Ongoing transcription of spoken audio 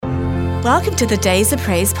Welcome to the Days of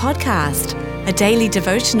Praise podcast, a daily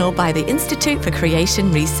devotional by the Institute for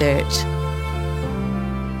Creation Research.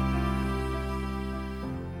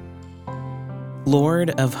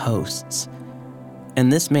 Lord of hosts.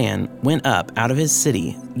 And this man went up out of his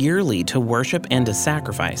city yearly to worship and to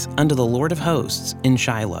sacrifice unto the Lord of hosts in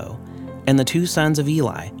Shiloh. And the two sons of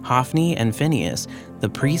Eli, Hophni and Phinehas, the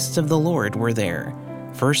priests of the Lord, were there.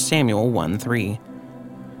 1 Samuel 1:3.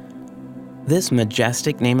 This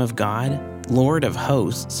majestic name of God, Lord of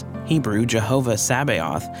hosts, Hebrew Jehovah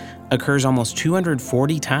Sabaoth, occurs almost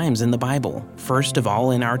 240 times in the Bible, first of all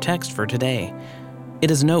in our text for today. It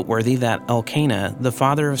is noteworthy that Elkanah, the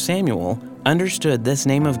father of Samuel, understood this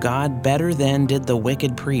name of God better than did the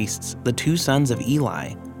wicked priests, the two sons of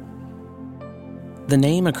Eli. The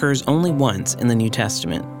name occurs only once in the New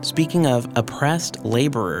Testament, speaking of oppressed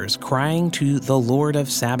laborers crying to the Lord of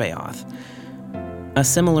Sabaoth. A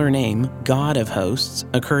similar name, God of hosts,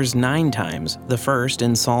 occurs 9 times, the first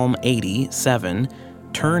in Psalm 80:7,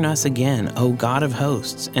 "Turn us again, O God of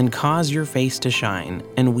hosts, and cause your face to shine,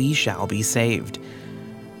 and we shall be saved."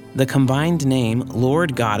 The combined name,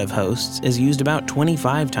 Lord God of hosts, is used about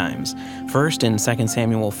 25 times, first in 2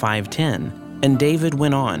 Samuel 5:10, "And David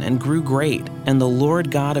went on and grew great, and the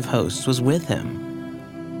Lord God of hosts was with him."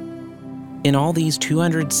 In all these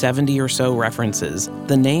 270 or so references,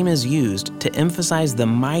 the name is used to emphasize the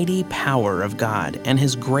mighty power of God and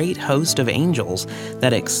his great host of angels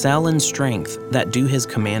that excel in strength, that do his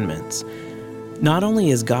commandments. Not only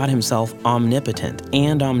is God himself omnipotent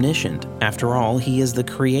and omniscient, after all, he is the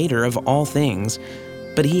creator of all things,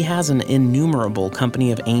 but he has an innumerable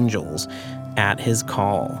company of angels at his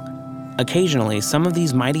call. Occasionally, some of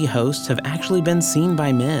these mighty hosts have actually been seen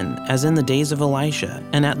by men, as in the days of Elisha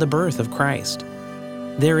and at the birth of Christ.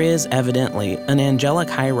 There is evidently an angelic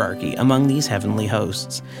hierarchy among these heavenly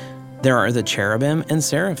hosts. There are the cherubim and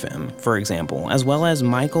seraphim, for example, as well as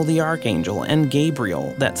Michael the archangel and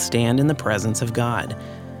Gabriel that stand in the presence of God.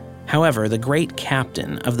 However, the great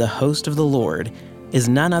captain of the host of the Lord is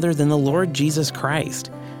none other than the Lord Jesus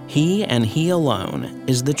Christ. He and he alone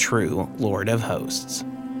is the true Lord of hosts.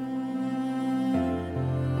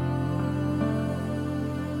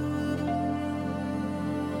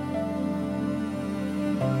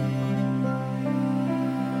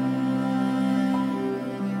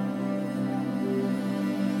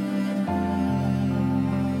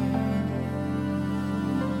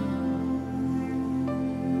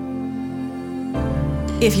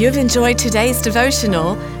 If you've enjoyed today's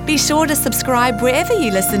devotional, be sure to subscribe wherever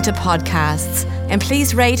you listen to podcasts, and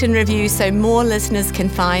please rate and review so more listeners can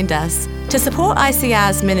find us. To support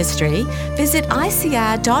ICR's ministry, visit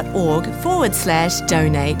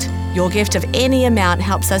icr.org/donate. Your gift of any amount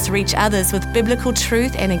helps us reach others with biblical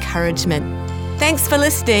truth and encouragement. Thanks for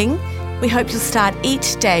listening. We hope you'll start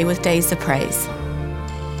each day with Days of Praise.